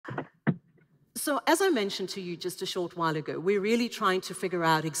So as I mentioned to you just a short while ago, we're really trying to figure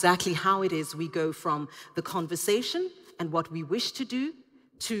out exactly how it is we go from the conversation and what we wish to do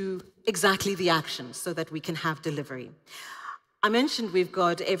to exactly the action so that we can have delivery. I mentioned we've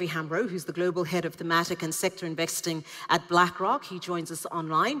got Avi Hamro, who's the Global Head of Thematic and Sector Investing at BlackRock. He joins us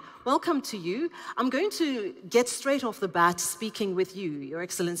online. Welcome to you. I'm going to get straight off the bat speaking with you, Your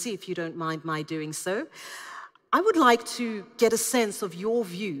Excellency, if you don't mind my doing so. I would like to get a sense of your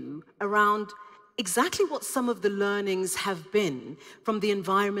view around exactly what some of the learnings have been from the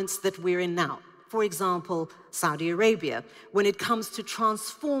environments that we're in now. For example, Saudi Arabia, when it comes to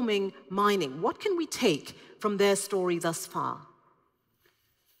transforming mining. What can we take from their story thus far?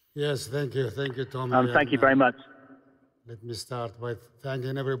 Yes, thank you, Tommy. Thank you very much. Let me start by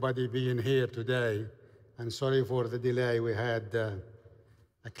thanking everybody being here today. And sorry for the delay. We had a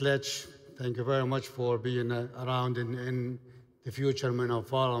glitch. Thank you very much for being around in the Future Mineral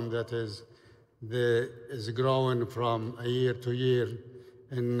Forum that is growing from a year to year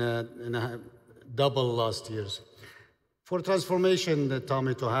in a double last year's. For transformation,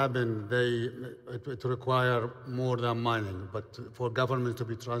 Tommy, to happen, it requires more than mining. But for government to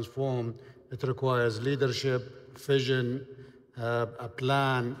be transformed, it requires leadership, vision, a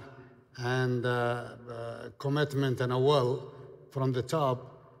plan, and commitment and a will from the top,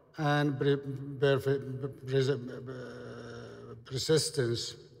 and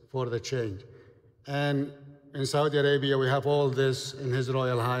persistence for the change. And in Saudi Arabia, we have all this in His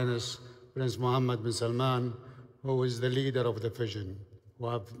Royal Highness, Prince Mohammed bin Salman, who is the leader of the vision, who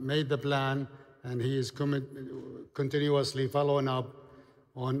have made the plan, and he is continuously following up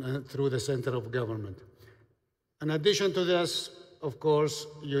on through the center of government. In addition to this, of course,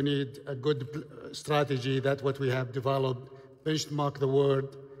 you need a good strategy. That's what we have developed, benchmark the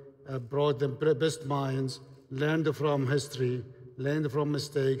world, brought the best minds, learned from history, learned from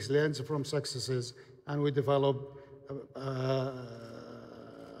mistakes, learned from successes, and we developed a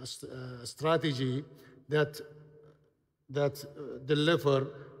strategy that deliver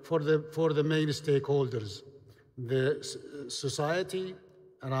for the main stakeholders, the society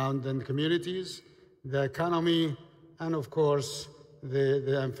around the communities, the economy, and of course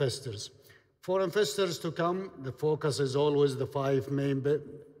the investors. For investors to come, the focus is always the 5 main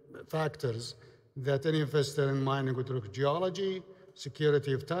factors that any investor in mining would look: geology,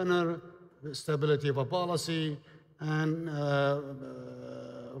 security of tenure, stability of a policy, and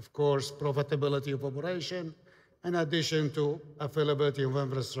of course profitability of operation, in addition to availability of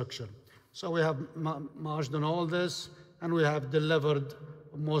infrastructure. So we have marched on all this, and we have delivered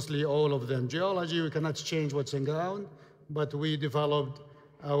mostly all of them. Geology, we cannot change what's in ground, but we developed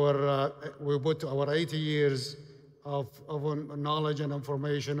we put our 80 years of knowledge and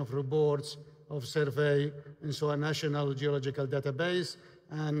information, of reports, of survey into a national geological database,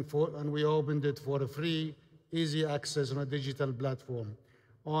 and we opened it for a free, easy access on a digital platform.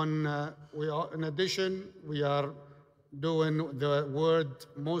 In addition, we are doing the world's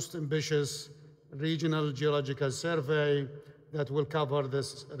most ambitious regional geological survey that will cover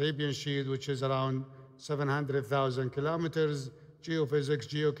this Arabian Shield, which is around 700,000 kilometers, geophysics,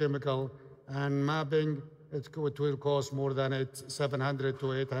 geochemical, and mapping. It will cost more than $700 to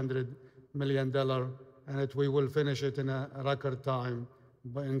 $800 million, and we will finish it in a record time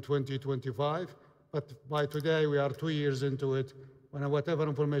in 2025. But by today, we are 2 years into it. When whatever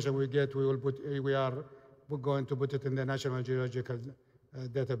information we get, we're going to put it in the National Geological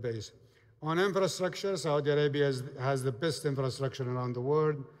Database. On infrastructure, Saudi Arabia has the best infrastructure around the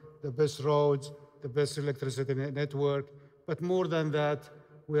world, the best roads, the best electricity network. But more than that,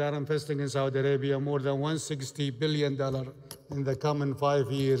 we are investing in Saudi Arabia more than $160 billion in the coming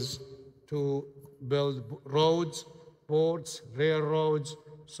 5 years to build roads, ports, railroads,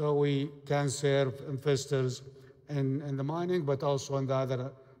 so we can serve investors in the mining, but also in the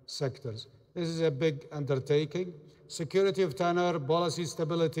other sectors. This is a big undertaking. Security of tenure, policy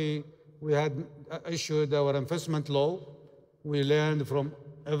stability. We had issued our investment law. We learned from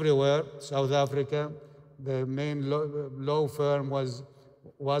everywhere. South Africa, the main law firm was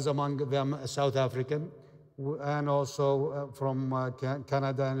among them South African, and also from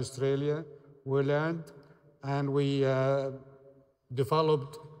Canada and Australia. We learned, and we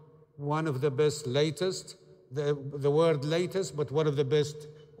developed one of the best, latest, the word latest, but one of the best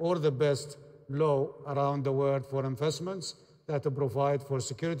or the best law around the world for investments that provide for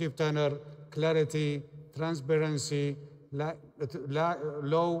security of tenure, clarity, transparency,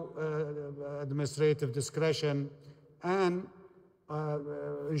 low administrative discretion, and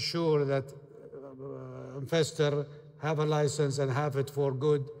ensure that investors have a license and have it for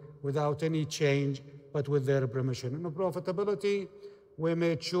good without any change, but with their permission. And profitability, we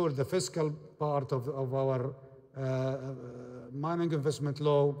made sure the fiscal part of our mining investment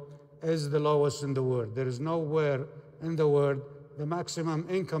law is the lowest in the world. There is nowhere in the world the maximum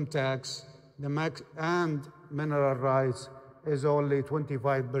income tax and mineral rights is only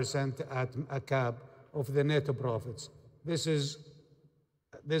 25% at a cap of the net profits. This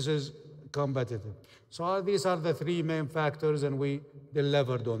is competitive. So these are the three main factors, and we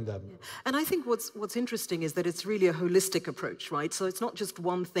delivered on them. Yeah. And I think what's interesting is that it's really a holistic approach, right? So it's not just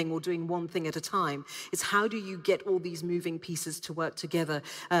one thing or doing one thing at a time. It's how do you get all these moving pieces to work together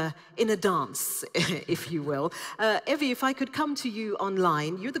in a dance, if you will. Evie, if I could come to you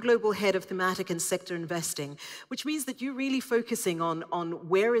online, you're the global head of thematic and sector investing, which means that you're really focusing on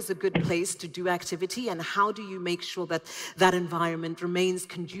where is a good place to do activity and how do you make sure that that environment remains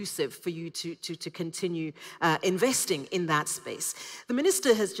conducive for you to continue investing in that space. The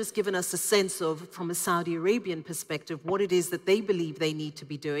minister has just given us a sense of, from a Saudi Arabian perspective, what it is that they believe they need to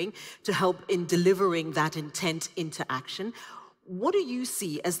be doing to help in delivering that intent into action. What do you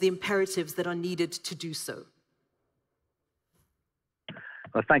see as the imperatives that are needed to do so?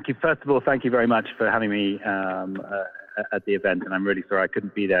 Well, thank you. First of all, thank you very much for having me at the event, and I'm really sorry I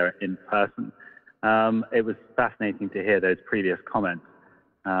couldn't be there in person. It was fascinating to hear those previous comments,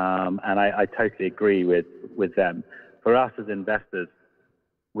 and I totally agree with them. For us as investors,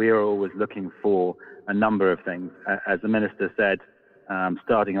 we are always looking for a number of things. As the minister said,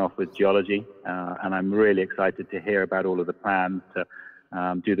 starting off with geology, and I'm really excited to hear about all of the plans to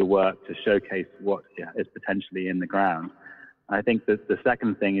do the work to showcase what is potentially in the ground. I think that the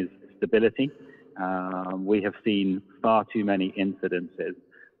second thing is stability. We have seen far too many incidences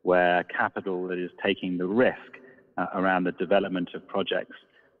where capital that is taking the risk around the development of projects,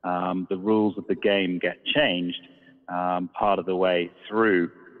 the rules of the game get changed part of the way through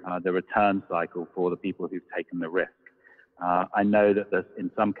the return cycle for the people who've taken the risk. I know that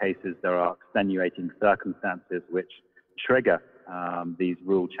in some cases there are extenuating circumstances which trigger these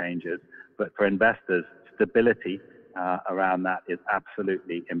rule changes, but for investors, stability around that is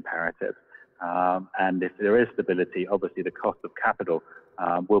absolutely imperative. And if there is stability, obviously the cost of capital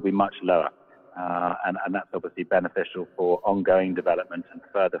will be much lower. And that's obviously beneficial for ongoing development and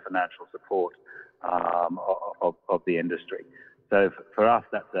further financial support of the industry. So for us,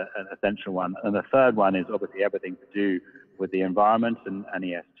 that's an essential one. And the third one is obviously everything to do with the environment and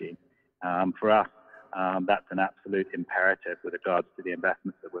ESG. For us, that's an absolute imperative with regards to the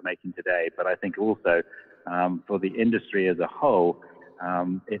investments that we're making today. But I think also for the industry as a whole,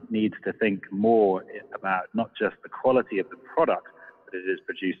 it needs to think more about not just the quality of the product that it is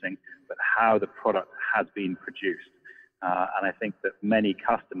producing, but how the product has been produced. And I think that many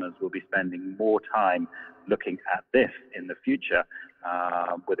customers will be spending more time looking at this in the future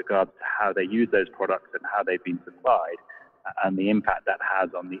with regards to how they use those products and how they've been supplied and the impact that has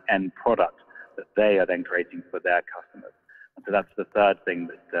on the end product that they are then creating for their customers. And so that's the third thing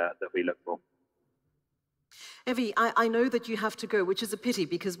that we look for. Evie, I know that you have to go, which is a pity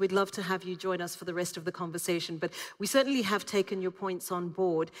because we'd love to have you join us for the rest of the conversation, but we certainly have taken your points on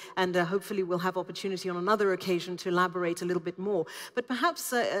board and hopefully we'll have opportunity on another occasion to elaborate a little bit more. But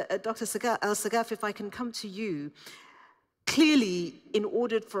perhaps, Dr. Al-Sagaf, if I can come to you, clearly, in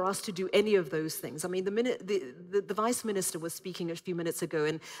order for us to do any of those things, I mean, the Vice Minister was speaking a few minutes ago,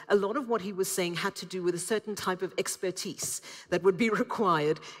 and a lot of what he was saying had to do with a certain type of expertise that would be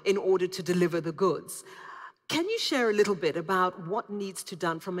required in order to deliver the goods. Can you share a little bit about what needs to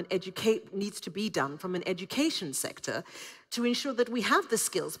be done from an education sector to ensure that we have the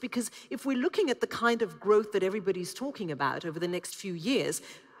skills? Because if we're looking at the kind of growth that everybody's talking about over the next few years,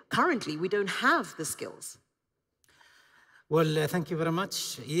 currently we don't have the skills. Well, thank you very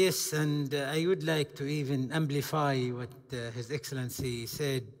much. Yes, and I would like to even amplify what His Excellency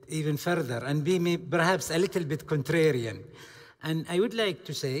said even further and be perhaps a little bit contrarian. And I would like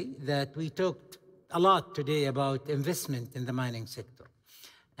to say that we talked a lot today about investment in the mining sector.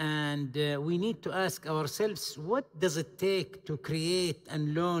 And we need to ask ourselves, what does it take to create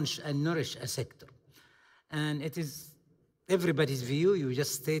and launch and nourish a sector? And it is everybody's view, you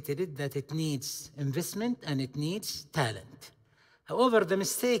just stated it, that it needs investment and it needs talent. However, the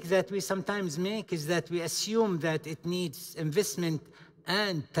mistake that we sometimes make is that we assume that it needs investment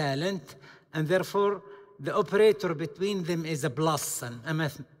and talent, and therefore the operator between them is a plus. And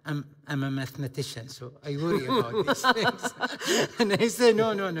I'm a mathematician, so I worry about these things. And I say,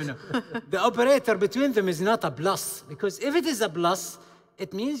 no. The operator between them is not a plus, because if it is a plus,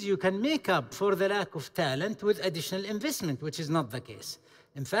 it means you can make up for the lack of talent with additional investment, which is not the case.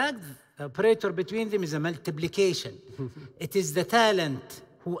 In fact, the operator between them is a multiplication. It is the talent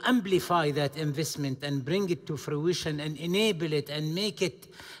who amplify that investment and bring it to fruition and enable it and make it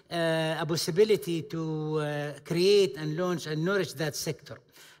a possibility to create and launch and nourish that sector.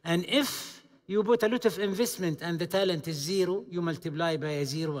 And if you put a lot of investment and the talent is zero, you multiply by a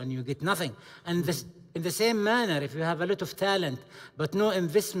zero and you get nothing. And in the same manner, if you have a lot of talent but no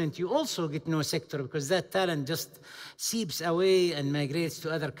investment, you also get no sector, because that talent just seeps away and migrates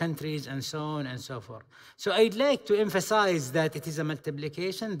to other countries and so on and so forth. So I'd like to emphasize that it is a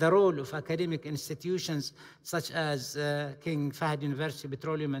multiplication. The role of academic institutions such as King Fahd University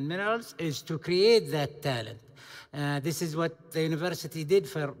Petroleum and Minerals is to create that talent. This is what the university did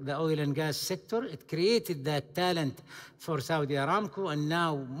for the oil and gas sector. It created that talent for Saudi Aramco, and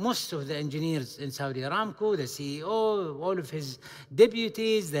now most of the engineers in Saudi Aramco, the CEO, all of his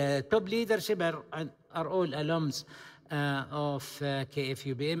deputies, the top leadership are all alums of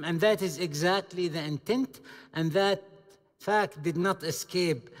KFUPM, and that is exactly the intent, and that fact did not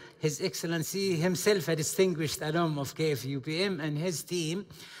escape His Excellency himself, a distinguished alum of KFUPM, and his team.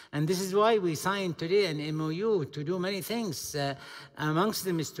 And this is why we signed today an MOU to do many things. Amongst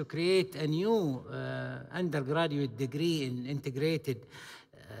them is to create a new undergraduate degree in integrated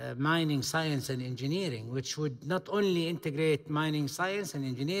mining science and engineering, which would not only integrate mining science and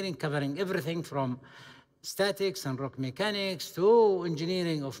engineering, covering everything from statics and rock mechanics to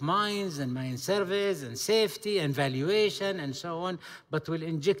engineering of mines and mine surveys and safety and valuation and so on, but will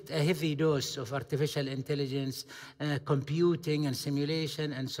inject a heavy dose of artificial intelligence, computing and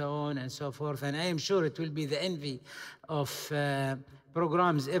simulation and so on and so forth. And I am sure it will be the envy of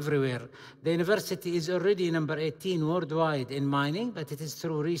programs everywhere. The university is already number 18 worldwide in mining, but it is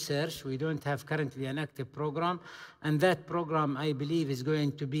through research. We don't have currently an active program. And that program, I believe, is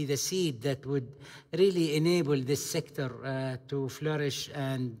going to be the seed that would really enable this sector to flourish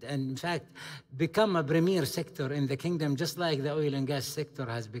and in fact, become a premier sector in the kingdom, just like the oil and gas sector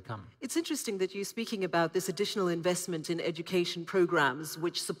has become. It's interesting that you're speaking about this additional investment in education programs,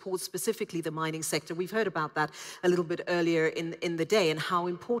 which support specifically the mining sector. We've heard about that a little bit earlier in the day, and how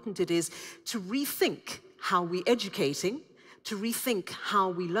important it is to rethink how we're educating, to rethink how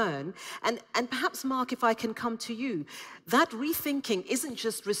we learn. And perhaps, Mark, if I can come to you, that rethinking isn't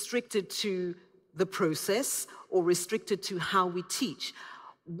just restricted to the process or restricted to how we teach.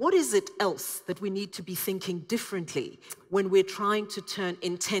 What is it else that we need to be thinking differently when we're trying to turn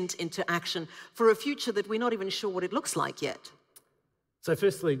intent into action for a future that we're not even sure what it looks like yet? So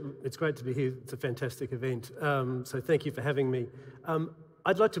firstly, it's great to be here. It's a fantastic event. So thank you for having me.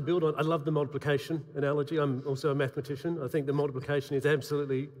 I'd like to build on, I love the multiplication analogy. I'm also a mathematician. I think the multiplication is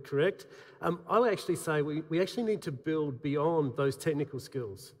absolutely correct. I would actually say we actually need to build beyond those technical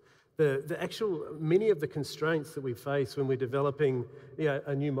skills. Many of the constraints that we face when we're developing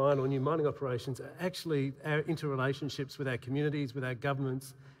a new mine or new mining operations are actually our interrelationships with our communities, with our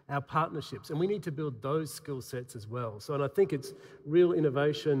governments, our partnerships, and we need to build those skill sets as well. So, and I think it's real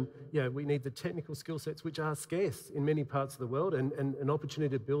innovation. We need the technical skill sets, which are scarce in many parts of the world, and an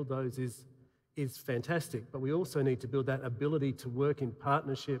opportunity to build those is fantastic. But we also need to build that ability to work in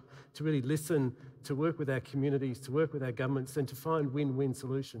partnership, to really listen, to work with our communities, to work with our governments, and to find win-win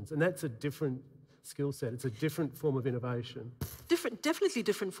solutions. And that's a different skill set. It's a different form of innovation. Definitely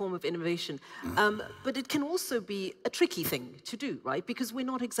different form of innovation. But it can also be a tricky thing to do, right? Because we're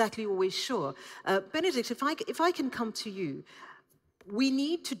not exactly always sure. Benedict, if I can come to you, we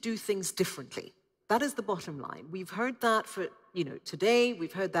need to do things differently. That is the bottom line. We've heard that for, today.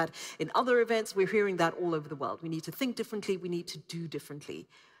 We've heard that in other events. We're hearing that all over the world. We need to think differently. We need to do differently.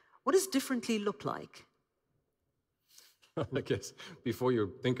 What does differently look like? I guess before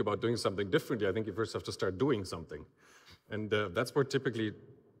you think about doing something differently, I think you first have to start doing something. And that's where typically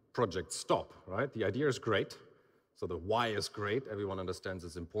projects stop, right? The idea is great. So the why is great. Everyone understands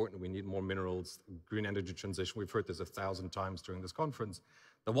it's important. We need more minerals, green energy transition. We've heard this 1,000 times during this conference.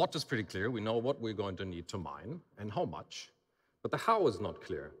 The what is pretty clear. We know what we're going to need to mine and how much. But the how is not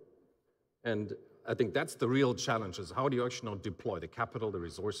clear. And I think that's the real challenge, is how do you actually now deploy the capital, the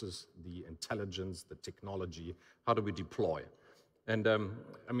resources, the intelligence, the technology? How do we deploy? And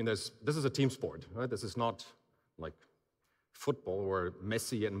I mean, this is a team sport, right? This is not like football where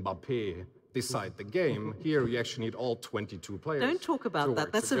Messi and Mbappe decide the game. Here, you actually need all 22 players. Don't talk about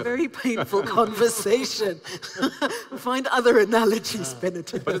that. That's together. A very painful conversation. Find other analogies,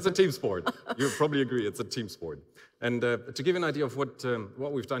 Benedict. But it's a team sport. You probably agree it's a team sport. And to give you an idea of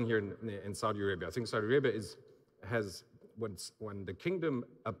what we've done here in Saudi Arabia, I think Saudi Arabia has when the kingdom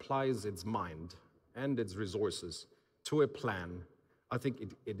applies its mind and its resources to a plan, I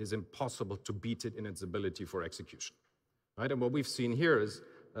think it is impossible to beat it in its ability for execution. Right? And what we've seen here is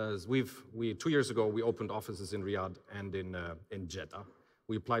 2 years ago, we opened offices in Riyadh and in Jeddah.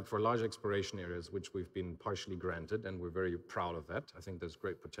 We applied for large exploration areas, which we've been partially granted, and we're very proud of that. I think there's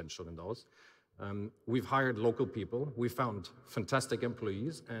great potential in those. We've hired local people. We found fantastic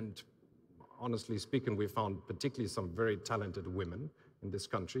employees, and honestly speaking, we found particularly some very talented women in this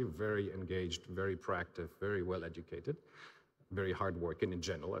country, very engaged, very proactive, very well educated, very hardworking in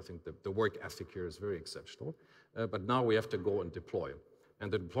general. I think the work ethic here is very exceptional. But now we have to go and deploy. And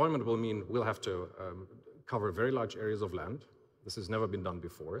the deployment will mean we'll have to cover very large areas of land. This has never been done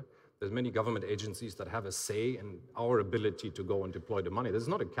before. There's many government agencies that have a say in our ability to go and deploy the money. This is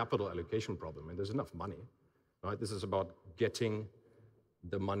not a capital allocation problem, and there's enough money, right? This is about getting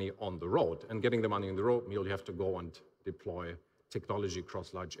the money on the road. And getting the money on the road means you have to go and deploy technology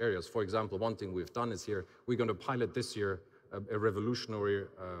across large areas. For example, one thing we've done is here, we're going to pilot this year a revolutionary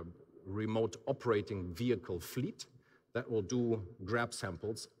remote operating vehicle fleet that will do grab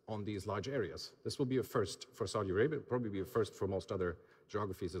samples on these large areas. This will be a first for Saudi Arabia, it'll probably be a first for most other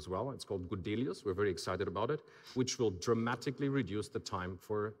geographies as well. It's called Gudelius. We're very excited about it, which will dramatically reduce the time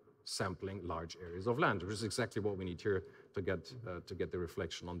for sampling large areas of land, which is exactly what we need here to get the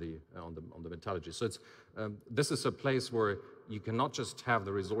reflection on the metallurgy. So this is a place where you cannot just have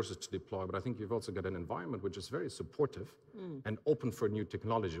the resources to deploy, but I think you've also got an environment which is very supportive and open for new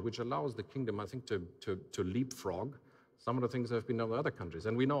technology, which allows the kingdom, I think, to leapfrog some of the things that have been done in other countries.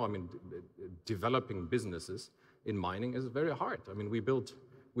 And we know, I mean, developing businesses in mining is very hard. I mean, we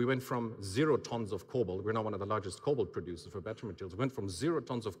went from 0 tons of cobalt. We're now one of the largest cobalt producers for battery materials. We went from 0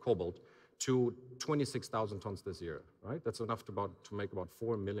 tons of cobalt to 26,000 tons this year, right? That's enough to make about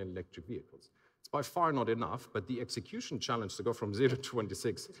 4 million electric vehicles. It's by far not enough, but the execution challenge to go from 0 to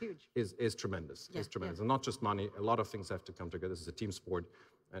 26 is tremendous. Yeah, it's tremendous. Yeah. And not just money, a lot of things have to come together. This is a team sport.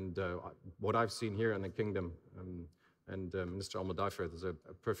 And what I've seen here in the kingdom, and Mr. Al-Mudafir is a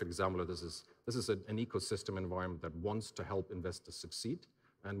perfect example of this. This is an ecosystem environment that wants to help investors succeed,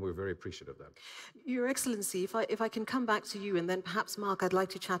 and we're very appreciative of that. Your Excellency, if I can come back to you, and then perhaps, Mark, I'd like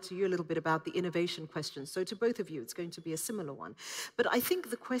to chat to you a little bit about the innovation question. So to both of you, it's going to be a similar one. But I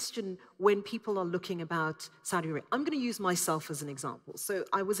think the question when people are looking about Saudi Arabia, I'm going to use myself as an example. So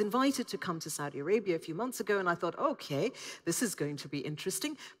I was invited to come to Saudi Arabia a few months ago, and I thought, okay, this is going to be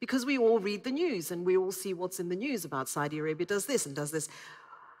interesting, because we all read the news, and we all see what's in the news about Saudi Arabia does this and does this.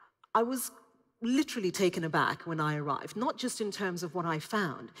 I was literally taken aback when I arrived, not just in terms of what I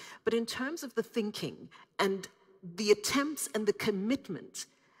found, but in terms of the thinking and the attempts and the commitment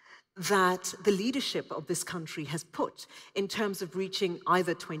that the leadership of this country has put in terms of reaching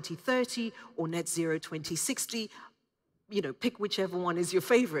either 2030 or net zero 2060. You know, pick whichever one is your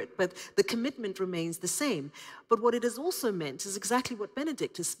favorite, but the commitment remains the same. But what it has also meant is exactly what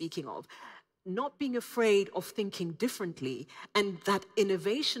Benedict is speaking of, not being afraid of thinking differently, and that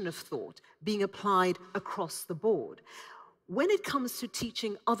innovation of thought being applied across the board. When it comes to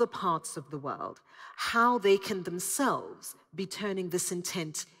teaching other parts of the world how they can themselves be turning this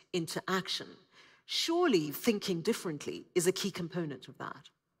intent into action, surely thinking differently is a key component of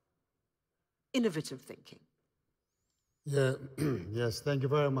that. Innovative thinking. Yeah, yes, thank you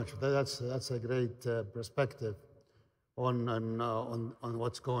very much. That's a great perspective on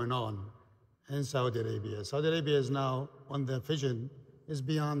what's going on in Saudi Arabia. Saudi Arabia is now on the vision is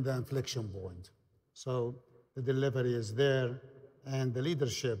beyond the inflection point. So the delivery is there, and the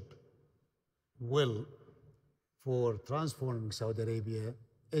leadership will for transforming Saudi Arabia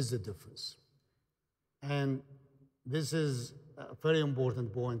is the difference. And this is a very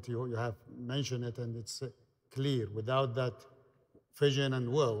important point. You have mentioned it, and it's clear. Without that vision and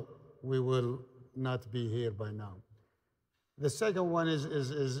will, we will not be here by now. The second one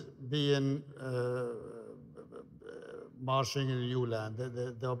is being marching in a new land.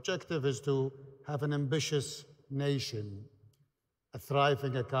 The objective is to have an ambitious nation, a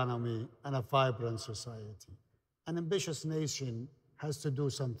thriving economy, and a vibrant society. An ambitious nation has to do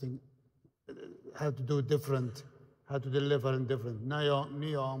something, has to do different, has to deliver in different.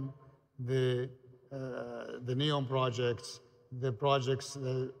 NEOM, the NEOM projects,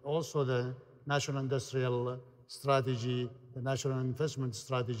 also the National Industrial Strategy, the National Investment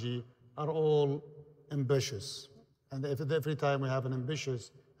Strategy are all ambitious. And every time we have an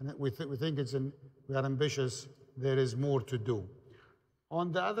ambitious, and we think we are ambitious, there is more to do.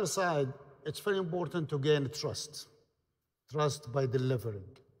 On the other side, it's very important to gain trust by delivering.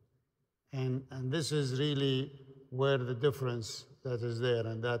 And this is really where the difference that is there,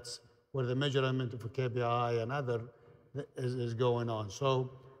 and that's where the measurement of KPI and other is going on. So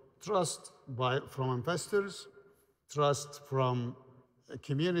trust from investors, trust from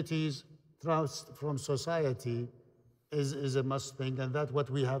communities, trust from society is a must thing, and that's what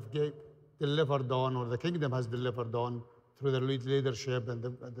we have delivered on, or the kingdom has delivered on through the leadership and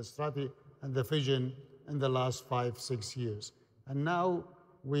the strategy and the vision in the last 5-6 years. And now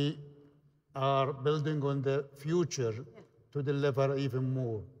we are building on the future to deliver even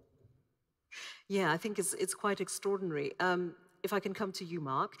more. Yeah, I think it's quite extraordinary. If I can come to you,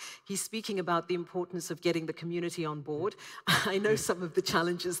 Mark, he's speaking about the importance of getting the community on board. I know some of the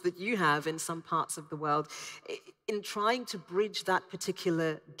challenges that you have in some parts of the world in trying to bridge that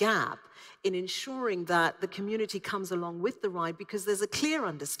particular gap, in ensuring that the community comes along with the ride, because there's a clear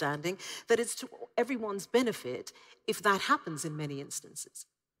understanding that it's to everyone's benefit if that happens in many instances.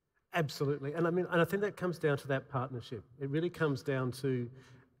 Absolutely. And I think that comes down to that partnership. It really comes down to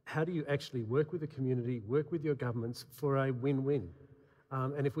how do you actually work with the community, work with your governments for a win-win?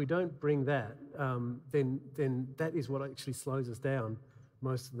 And if we don't bring that, then that is what actually slows us down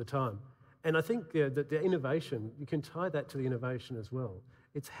most of the time. And I think that the innovation, you can tie that to the innovation as well.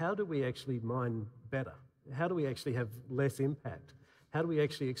 It's how do we actually mine better? How do we actually have less impact? How do we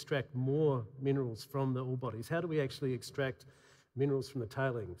actually extract more minerals from the ore bodies? How do we actually extract minerals from the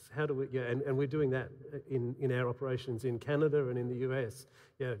tailings? How do we, and we're doing that in our operations in Canada and in the US.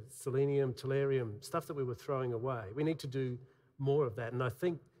 Selenium, tellurium, stuff that we were throwing away. We need to do more of that. And I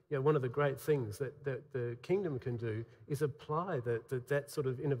think one of the great things that the Kingdom can do is apply that sort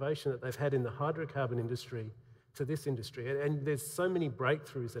of innovation that they've had in the hydrocarbon industry to this industry. And there's so many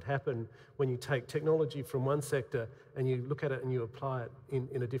breakthroughs that happen when you take technology from one sector and you look at it and you apply it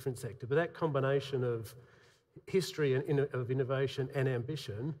in a different sector. But that combination of history and of innovation and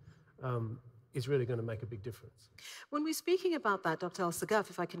ambition is really going to make a big difference. When we're speaking about that, Dr. Al-Sagaf,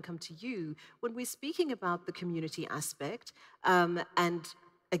 if I can come to you, when we're speaking about the community aspect and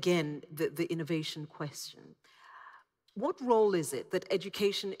again, the innovation question, what role is it that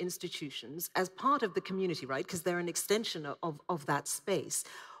education institutions, as part of the community, right, because they're an extension of that space,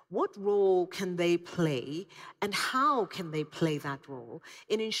 what role can they play and how can they play that role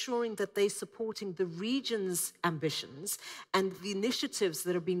in ensuring that they're supporting the region's ambitions and the initiatives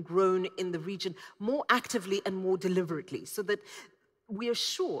that are being grown in the region more actively and more deliberately, so that we are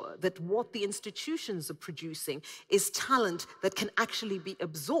sure that what the institutions are producing is talent that can actually be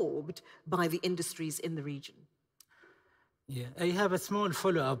absorbed by the industries in the region? Yeah, I have a small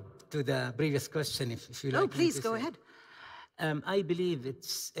follow-up to the previous question, if you like. Oh, please, go ahead. I believe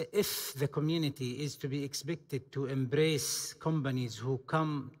it's if the community is to be expected to embrace companies who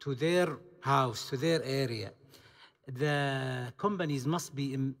come to their house, to their area, the companies must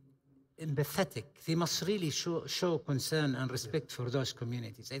be empathetic. They must really show concern and respect for those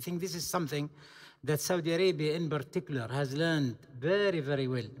communities. I think this is something that Saudi Arabia in particular has learned very, very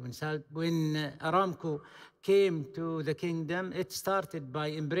well. When Aramco came to the kingdom, it started by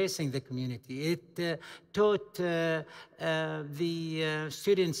embracing the community. It taught the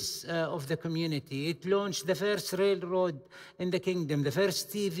students of the community. It launched the first railroad in the kingdom, the first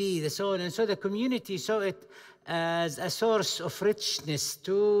TV, so on. And so the community saw it as a source of richness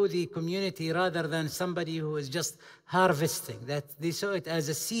to the community rather than somebody who is just harvesting. That they saw it as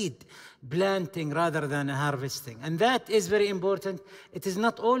a seed planting rather than a harvesting. And that is very important. It is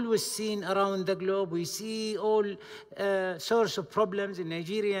not always seen around the globe. We see all sorts of problems in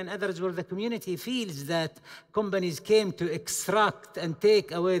Nigeria and others where the community feels that companies came to extract and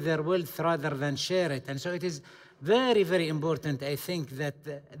take away their wealth rather than share it. And so it is very, very important, I think,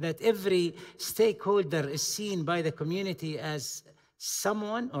 that every stakeholder is seen by the community as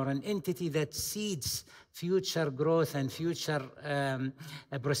someone or an entity that seeds future growth and future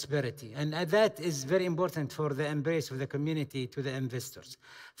prosperity. And that is very important for the embrace of the community to the investors.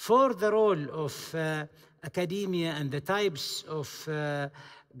 For the role of academia and the types of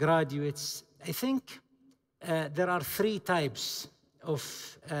graduates, I think there are three types of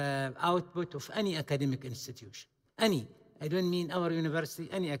output of any academic institution. Any, I don't mean our university,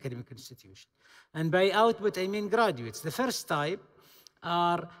 any academic institution. And by output, I mean graduates. The first type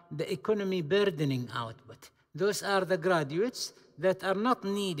are the economy burdening output. Those are the graduates that are not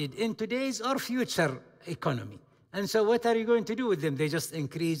needed in today's or future economy. And so what are you going to do with them? They just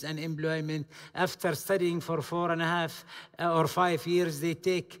increase unemployment. After studying for 4.5 or 5 years, they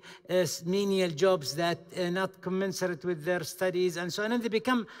take menial jobs that are not commensurate with their studies and so on. And they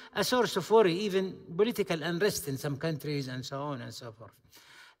become a source of worry, even political unrest in some countries and so on and so forth.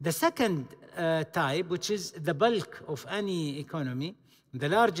 The second type, which is the bulk of any economy, the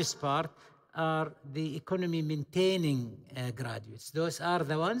largest part, are the economy maintaining graduates. Those are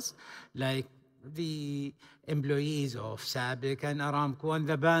the ones like the employees of SABIC and Aramco and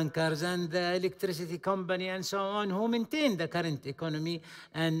the bankers and the electricity company and so on, who maintain the current economy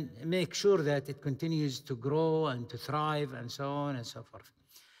and make sure that it continues to grow and to thrive and so on and so forth.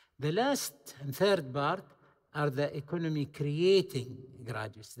 The last and third part are the economy creating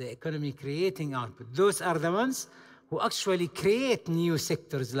graduates, the economy creating output. Those are the ones who actually create new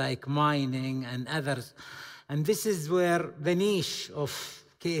sectors like mining and others. And this is where the niche of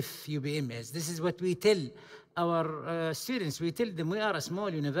KF UBM is. This is what we tell our students. We tell them we are a small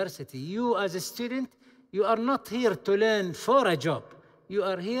university. You as a student, you are not here to learn for a job. You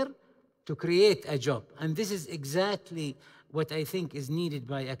are here to create a job. And this is exactly what I think is needed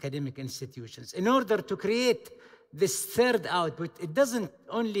by academic institutions. In order to create this third output, it doesn't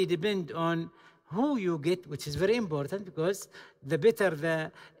only depend on who you get, which is very important, because the better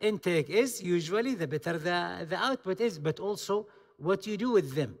the intake is, usually the better the output is, but also what you do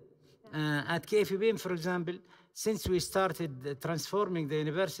with them. At KFUBM, for example, since we started transforming the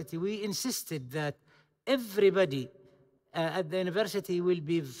university, we insisted that everybody at the university will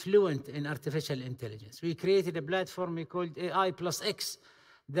be fluent in artificial intelligence. We created a platform we called AI plus X,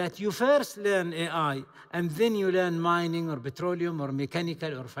 that you first learn AI, and then you learn mining or petroleum or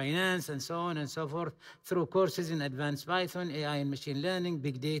mechanical or finance and so on and so forth through courses in advanced Python, AI and machine learning,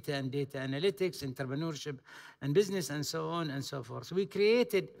 big data and data analytics, entrepreneurship and business, and so on and so forth. So we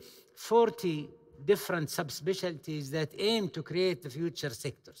created 40 different subspecialties that aim to create the future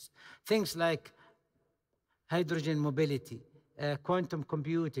sectors. Things like hydrogen mobility, quantum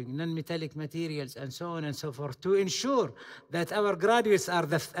computing, non-metallic materials, and so on and so forth, to ensure that our graduates are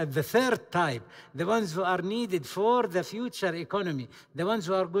the third type, the ones who are needed for the future economy, the ones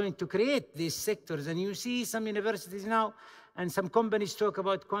who are going to create these sectors. And you see some universities now and some companies talk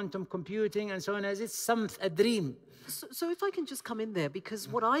about quantum computing and so on, as it's a dream. So if I can just come in there, because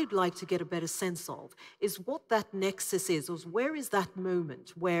what I'd like to get a better sense of is what that nexus is, or where is that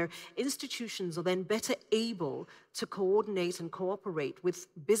moment where institutions are then better able to coordinate and cooperate with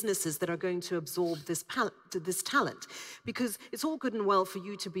businesses that are going to absorb this talent. Because it's all good and well for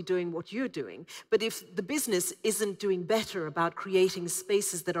you to be doing what you're doing, but if the business isn't doing better about creating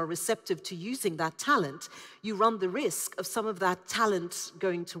spaces that are receptive to using that talent, you run the risk of some of that talent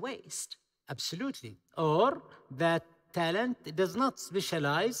going to waste. Absolutely. Or that talent does not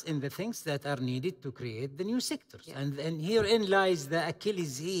specialize in the things that are needed to create the new sectors. Yeah. And herein lies the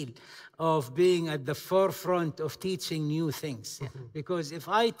Achilles heel of being at the forefront of teaching new things. Yeah. Because if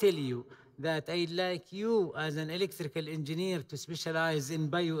I tell you that I'd like you as an electrical engineer to specialize in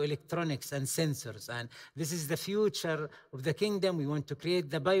bioelectronics and sensors, and this is the future of the kingdom, we want to create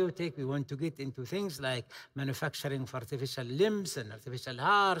the biotech, we want to get into things like manufacturing of artificial limbs and artificial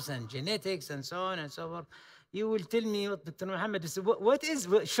hearts and genetics and so on and so forth, you will tell me, Dr. Mohammed,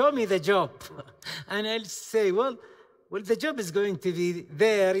 show me the job. And I'll say, well, the job is going to be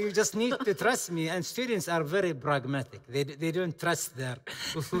there. You just need to trust me. And students are very pragmatic. They don't trust their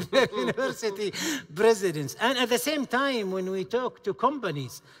university presidents. And at the same time, when we talk to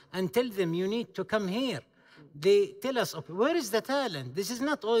companies and tell them you need to come here, they tell us, okay, where is the talent? This is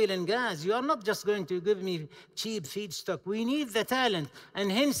not oil and gas. You are not just going to give me cheap feedstock. We need the talent. And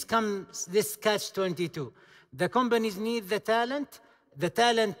hence comes this catch-22. The companies need the talent. The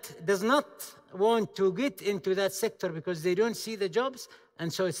talent does not want to get into that sector because they don't see the jobs,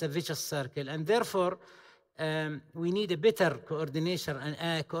 and so it's a vicious circle. And therefore, we need a better coordination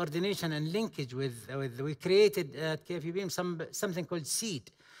and linkage with we created at KFUBM something called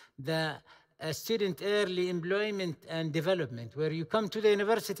SEED, the Student Early Employment and Development, where you come to the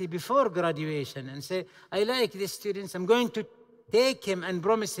university before graduation and say, I like this student, I'm going to take him and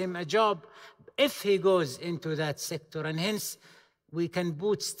promise him a job if he goes into that sector. And hence, we can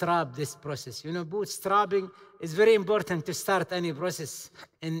bootstrap this process. You know, bootstrapping is very important to start any process.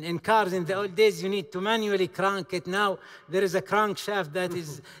 In cars, in the old days, you need to manually crank it. Now, there is a crankshaft that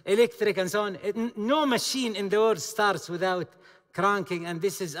is electric and so on. No machine in the world starts without cranking, and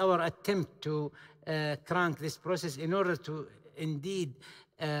this is our attempt to crank this process in order to indeed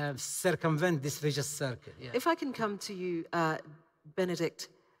circumvent this vicious circle. Yeah. If I can come to you, Benedict,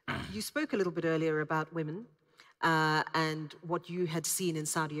 you spoke a little bit earlier about women and what you had seen in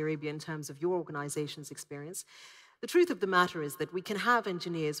Saudi Arabia in terms of your organization's experience. The truth of the matter is that we can have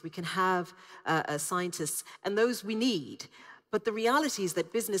engineers, we can have scientists, and those we need. But the reality is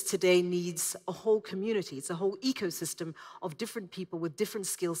that business today needs a whole community. It's a whole ecosystem of different people with different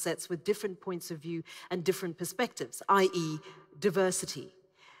skill sets, with different points of view and different perspectives, i.e. diversity.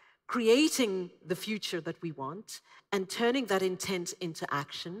 Creating the future that we want and turning that intent into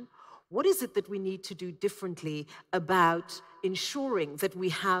action. What is it that we need to do differently about ensuring that we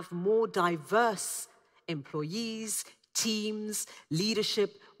have more diverse employees, teams,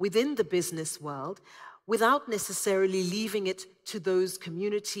 leadership within the business world, without necessarily leaving it to those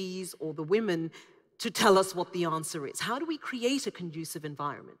communities or the women to tell us what the answer is? How do we create a conducive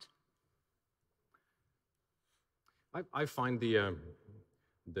environment? I find the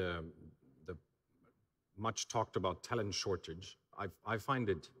much talked about talent shortage. I find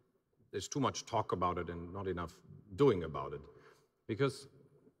there's too much talk about it and not enough doing about it, because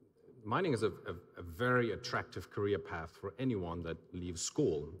mining is a very attractive career path for anyone that leaves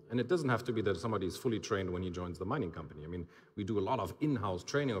school. And it doesn't have to be that somebody is fully trained when he joins the mining company. I mean, we do a lot of in-house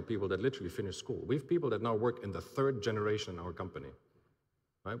training of people that literally finish school. We have people that now work in the 3rd generation in our company.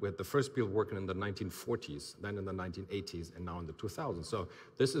 Right? We had the first people working in the 1940s, then in the 1980s, and now in the 2000s. So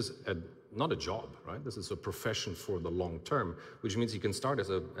this is not a job, right? This is a profession for the long term, which means you can start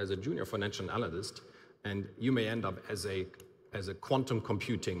as a junior financial analyst, and you may end up as a quantum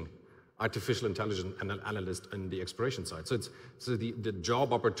computing artificial intelligence analyst in the exploration side. So the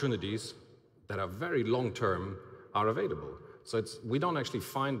job opportunities that are very long term are available. So we don't actually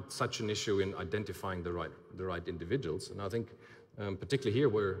find such an issue in identifying the right individuals. And I think particularly here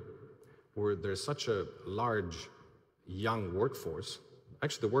where there's such a large young workforce,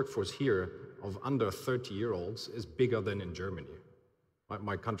 actually the workforce here of under 30-year-olds is bigger than in Germany.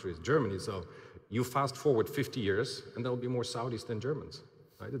 My country is Germany, so you fast forward 50 years and there'll be more Saudis than Germans.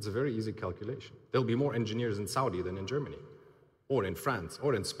 Right? It's a very easy calculation. There'll be more engineers in Saudi than in Germany, or in France,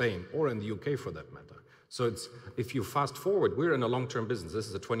 or in Spain, or in the UK for that matter. So if you fast forward, we're in a long-term business. This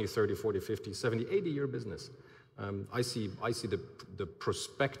is a 20, 30, 40, 50, 70, 80-year business. I see the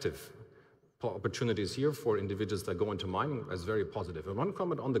prospective opportunities here for individuals that go into mining as very positive. And one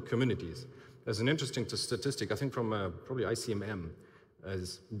comment on the communities. There's an interesting statistic, I think from probably ICMM,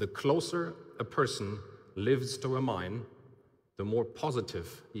 as the closer a person lives to a mine, the more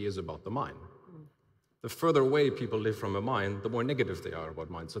positive he is about the mine. The further away people live from a mine, the more negative they are about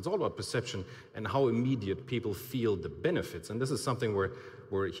mines. So it's all about perception and how immediate people feel the benefits. And this is something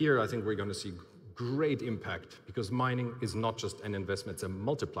where here I think we're going to see great impact, because mining is not just an investment, it's a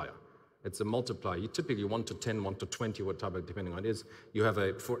multiplier. It's a multiplier. You typically 1 to 10, 1 to 20, whatever, depending on it is. You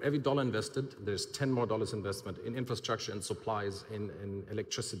have for every dollar invested, there's 10 more dollars investment in infrastructure and supplies, in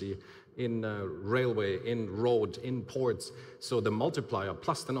electricity, in railway, in road, in ports. So the multiplier,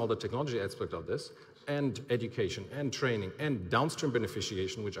 plus then all the technology aspect of this, and education, and training, and downstream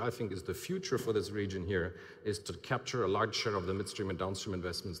beneficiation, which I think is the future for this region here, is to capture a large share of the midstream and downstream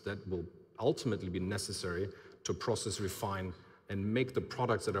investments that will ultimately be necessary to process, refine, and make the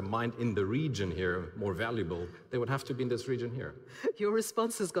products that are mined in the region here more valuable. They would have to be in this region here. Your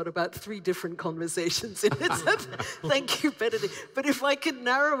response has got about 3 different conversations in it. Thank you, Benedikt. But if I can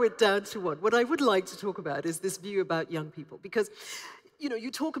narrow it down to one, what I would like to talk about is this view about young people. Because, you know, you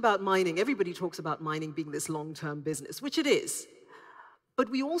talk about mining, everybody talks about mining being this long-term business, which it is. But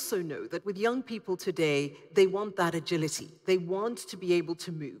we also know that with young people today, they want that agility. They want to be able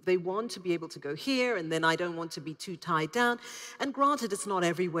to move. They want to be able to go here, and then I don't want to be too tied down. And granted, it's not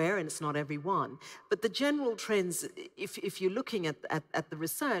everywhere and it's not everyone. But the general trends, if you're looking at the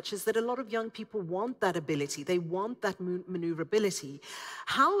research, is that a lot of young people want that ability. They want that maneuverability.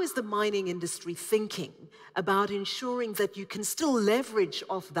 How is the mining industry thinking about ensuring that you can still leverage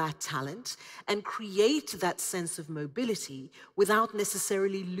off that talent and create that sense of mobility without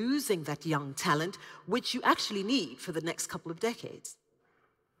necessarily losing that young talent, which you actually need for the next couple of decades?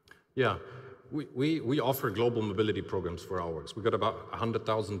 Yeah, we offer global mobility programs for our works. We've got about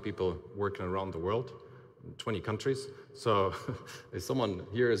 100,000 people working around the world, in 20 countries. So if someone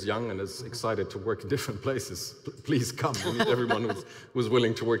here is young and is excited to work in different places, please come. We need everyone who's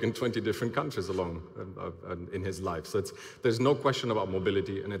willing to work in 20 different countries along in his life. So there's no question about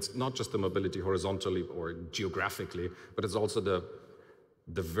mobility, and it's not just the mobility horizontally or geographically, but it's also the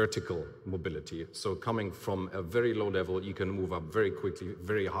vertical mobility. So coming from a very low level, you can move up very quickly,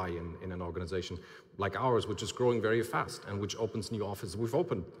 very high in an organization like ours, which is growing very fast and which opens new offices. We've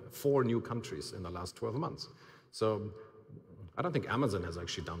opened 4 new countries in the last 12 months. So I don't think Amazon has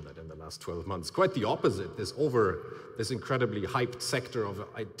actually done that in the last 12 months. Quite the opposite. This incredibly hyped sector of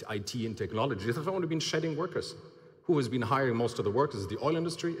IT and technology has only been shedding workers. Who has been hiring most of the workers? Is the oil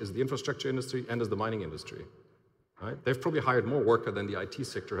industry, is the infrastructure industry, and is the mining industry. Right? They've probably hired more worker than the IT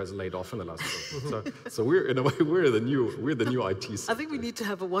sector has laid off in the last 12 months. So we're, in a way, we're the new IT sector. I think we need to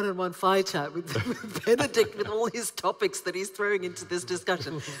have a one-on-one fire chat with Benedikt with all his topics that he's throwing into this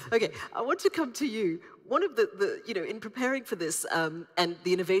discussion. Okay, I want to come to you. One of the in preparing for this and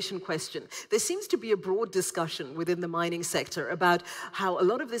the innovation question, there seems to be a broad discussion within the mining sector about how a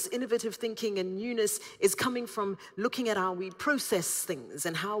lot of this innovative thinking and newness is coming from looking at how we process things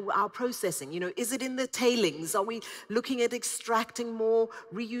and how our processing, is it in the tailings? Are we looking at extracting more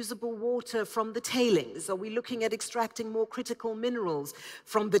reusable water from the tailings? Are we looking at extracting more critical minerals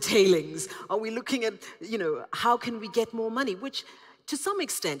from the tailings? Are we looking at, how can we get more money? Which, to some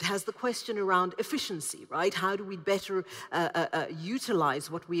extent, has the question around efficiency, right? How do we better utilize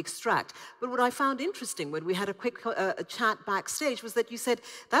what we extract? But what I found interesting when we had a quick chat backstage was that you said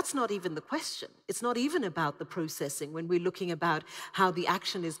that's not even the question. It's not even about the processing when we're looking about how the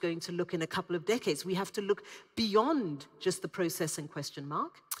action is going to look in a couple of decades. We have to look beyond just the processing question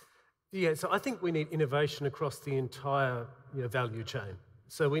mark. Yeah, so I think we need innovation across the entire value chain.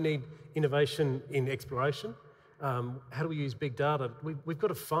 So we need innovation in exploration. How do we use big data? We've got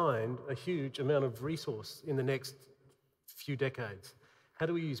to find a huge amount of resource in the next few decades. How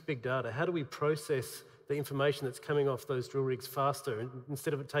do we use big data? How do we process the information that's coming off those drill rigs faster?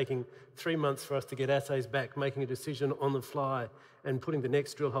 Instead of it taking 3 months for us to get assays back, making a decision on the fly and putting the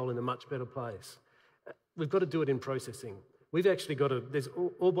next drill hole in a much better place. We've got to do it in processing. We've actually got to, there's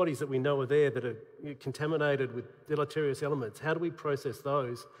ore bodies that we know are there that are contaminated with deleterious elements. How do we process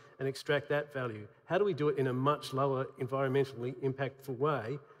those and extract that value? How do we do it in a much lower environmentally impactful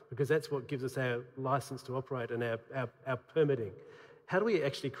way? Because that's what gives us our license to operate and our permitting. How do we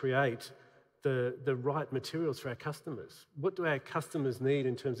actually create the right materials for our customers? What do our customers need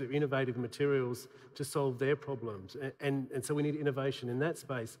in terms of innovative materials to solve their problems? And so we need innovation in that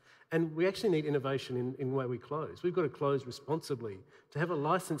space. And we actually need innovation in the way we close. We've got to close responsibly. To have a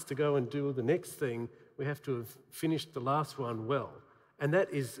license to go and do the next thing, we have to have finished the last one well. And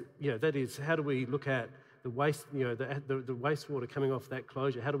that is how do we look at the waste, the wastewater coming off that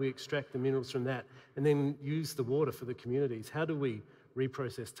closure? How do we extract the minerals from that and then use the water for the communities? How do we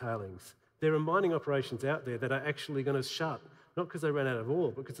reprocess tailings? There are mining operations out there that are actually going to shut, not because they ran out of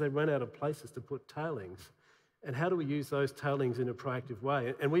ore, but because they ran out of places to put tailings. And how do we use those tailings in a proactive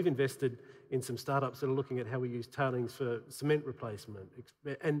way? And we've invested in some startups that are looking at how we use tailings for cement replacement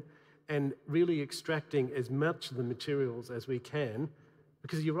and really extracting as much of the materials as we can,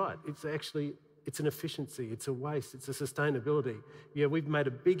 because you're right, it's an efficiency, it's a waste, it's a sustainability. Yeah, we've made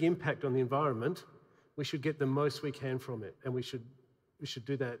a big impact on the environment. We should get the most we can from it, and we should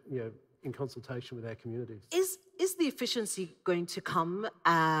do that, in consultation with our communities. Is the efficiency going to come,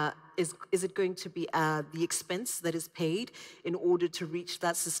 is it going to be the expense that is paid in order to reach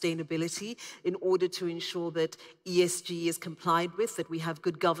that sustainability, in order to ensure that ESG is complied with, that we have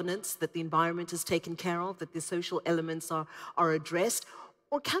good governance, that the environment is taken care of, that the social elements are addressed,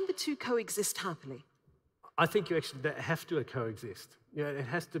 or can the two coexist happily? I think they have to coexist. It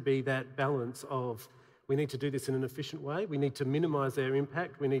has to be that balance of, we need to do this in an efficient way. We need to minimise their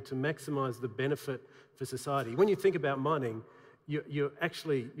impact. We need to maximise the benefit for society. When you think about mining, your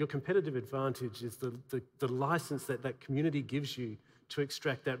competitive advantage is the licence that community gives you to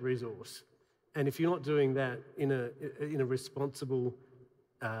extract that resource. And if you're not doing that in a responsible,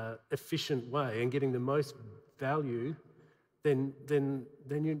 efficient way and getting the most value, then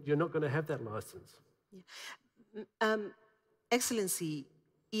you're not going to have that licence. Yeah. Excellency,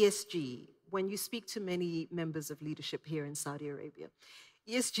 ESG. When you speak to many members of leadership here in Saudi Arabia,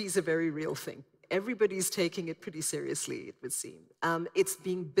 ESG is a very real thing. Everybody's taking it pretty seriously, it would seem. It's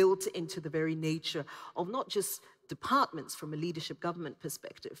being built into the very nature of not just departments from a leadership government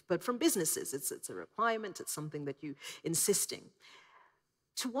perspective, but from businesses. It's a requirement, it's something that you're insisting.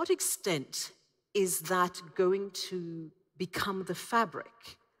 To what extent is that going to become the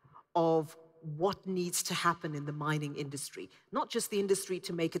fabric of what needs to happen in the mining industry? Not just the industry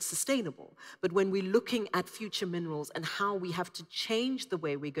to make it sustainable, but when we're looking at future minerals and how we have to change the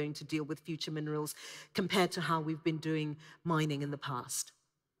way we're going to deal with future minerals compared to how we've been doing mining in the past.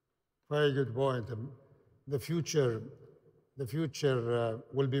 Very good point. The future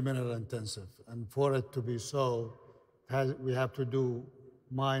will be mineral intensive, and for it to be so, we have to do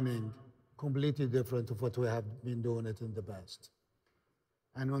mining completely different of what we have been doing it in the past.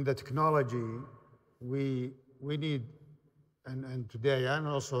 And on the technology, we need, and today, and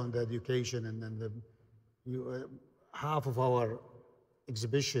also in the education, and then half of our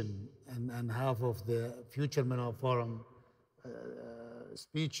exhibition and half of the Future Mineral Forum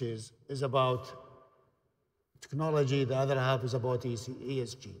speeches is about technology, the other half is about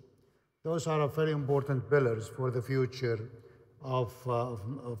ESG. Those are very important pillars for the future of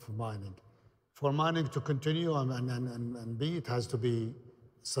mining. For mining to continue it has to be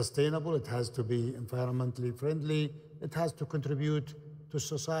sustainable, it has to be environmentally friendly, it has to contribute to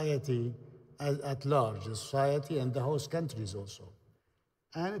society at large, the society and the host countries also.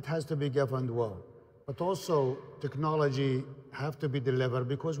 And it has to be governed well. But also technology have to be delivered,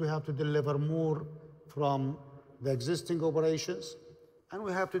 because we have to deliver more from the existing operations, and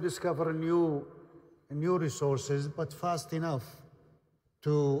we have to discover new resources, but fast enough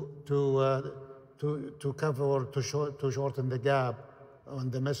to cover or to shorten the gap on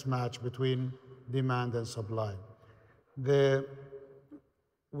the mismatch between demand and supply. The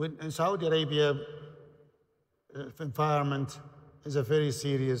In Saudi Arabia, environment is a very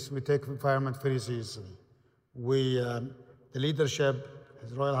serious, we take environment very seriously. The leadership,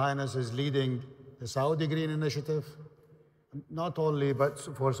 His Royal Highness is leading the Saudi Green Initiative, not only but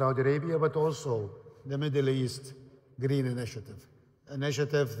for Saudi Arabia, but also the Middle East Green Initiative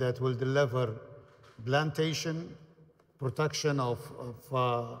that will deliver plantation, protection of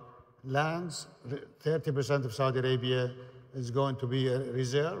lands. 30% of Saudi Arabia is going to be a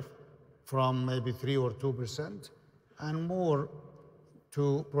reserve from maybe 3 or 2%, and more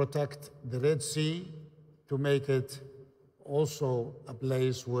to protect the Red Sea, to make it also a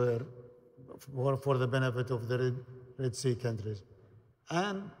place where, for the benefit of the Red Sea countries.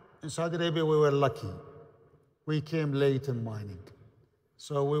 And in Saudi Arabia, we were lucky. We came late in mining.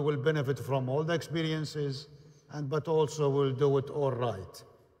 So we will benefit from all the experiences, but also we'll do it all right.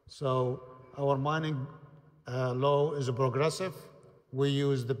 So our mining law is progressive. We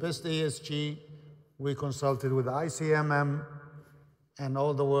use the best ESG. We consulted with ICMM and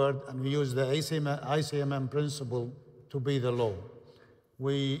all the world, and we use the ICMM principle to be the law.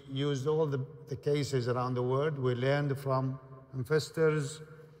 We used all the cases around the world. We learned from investors,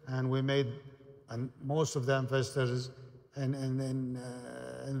 and we made, and most of the investors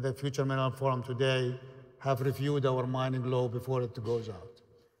in the Future Mineral Forum today have reviewed our mining law before it goes out.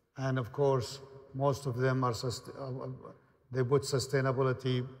 And of course, most of them are, they put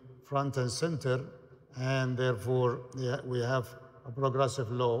sustainability front and center, and therefore we have a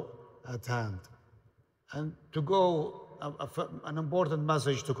progressive law at hand. And to go, an important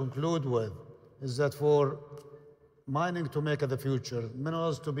message to conclude with is that for mining to make the future,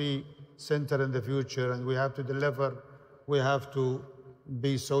 minerals to be centered in the future, and we have to deliver, we have to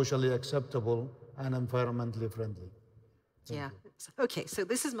be socially acceptable and environmentally friendly. Yeah. Okay, so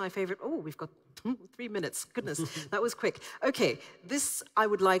this is my favorite. Oh, we've got 3 minutes. Goodness, that was quick. Okay, this I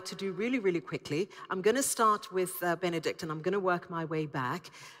would like to do really, really quickly. I'm going to start with Benedict, and I'm going to work my way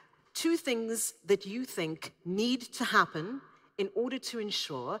back. 2 things that you think need to happen in order to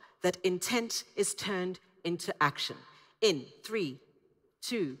ensure that intent is turned into action. In 3,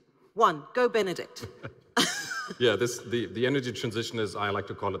 2, 1, go, Benedict. Yeah, the energy transition is, I like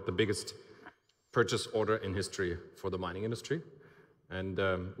to call it, the biggest purchase order in history for the mining industry. And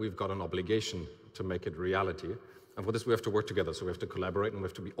we've got an obligation to make it reality. And for this, we have to work together. So we have to collaborate, and we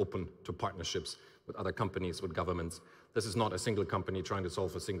have to be open to partnerships with other companies, with governments. This is not a single company trying to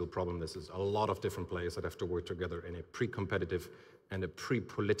solve a single problem. This is a lot of different players that have to work together in a pre-competitive and a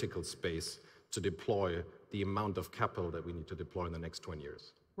pre-political space to deploy the amount of capital that we need to deploy in the next 20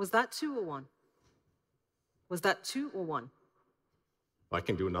 years. Was that 2 or 1? Was that 2 or 1? I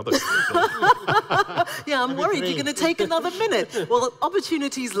can do another. Yeah, I'm worried you're going to take another minute. Well,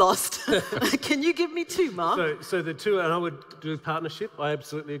 opportunity's lost. Can you give me 2, Mark? So the 2, and I would do partnership. I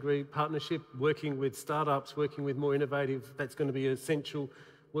absolutely agree. Partnership, working with startups, working with more innovative, that's going to be essential.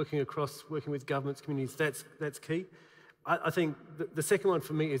 Working with governments, communities, that's key. I think the second one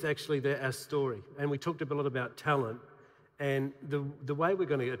for me is actually our story. And we talked a lot about talent. And the way we're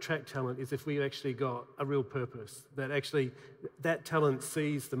going to attract talent is if we actually got a real purpose, that talent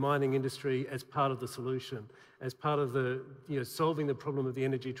sees the mining industry as part of the solution, as part of solving the problem of the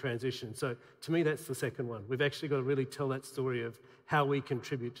energy transition. So to me, that's the second one. We've actually got to really tell that story of how we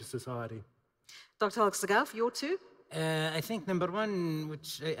contribute to society. Dr. Al-Sagaf, your 2? I think number 1,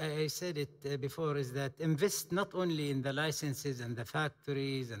 which I said it before, is that invest not only in the licenses and the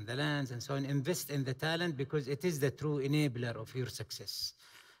factories and the lands and so on, invest in the talent, because it is the true enabler of your success.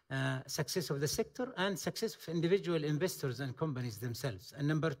 Success of the sector and success of individual investors and companies themselves. And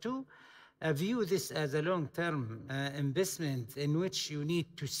number 2, view this as a long-term investment in which you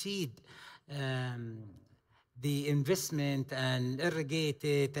need to seed the investment and irrigate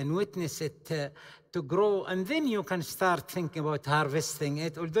it and witness it to grow, and then you can start thinking about harvesting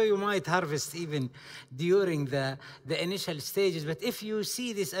it, although you might harvest even during the initial stages. But if you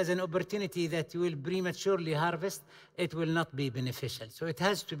see this as an opportunity that you will prematurely harvest, it will not be beneficial. So it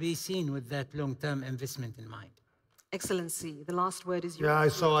has to be seen with that long-term investment in mind. Excellency, the last word is yours. Yeah,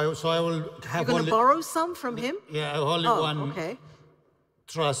 so I will have You're going to borrow some from him? Yeah, only one. Okay.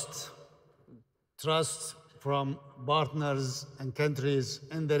 Trust from partners and countries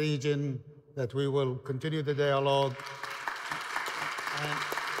in the region that we will continue the dialogue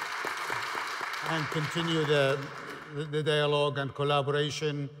and continue the dialogue and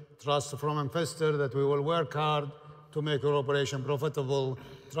collaboration. Trust from investors that we will work hard to make our operation profitable.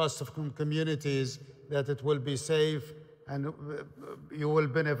 Trust from communities that it will be safe and you will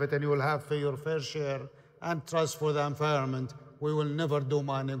benefit and you will have your fair share. And trust for the environment. We will never do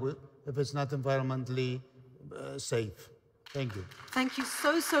mining if it's not environmentally safe. Thank you. Thank you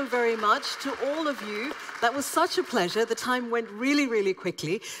so, so very much to all of you. That was such a pleasure. The time went really, really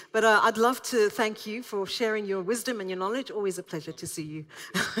quickly. But I'd love to thank you for sharing your wisdom and your knowledge. Always a pleasure to see you,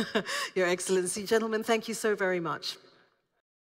 Your Excellency. Gentlemen, thank you so very much.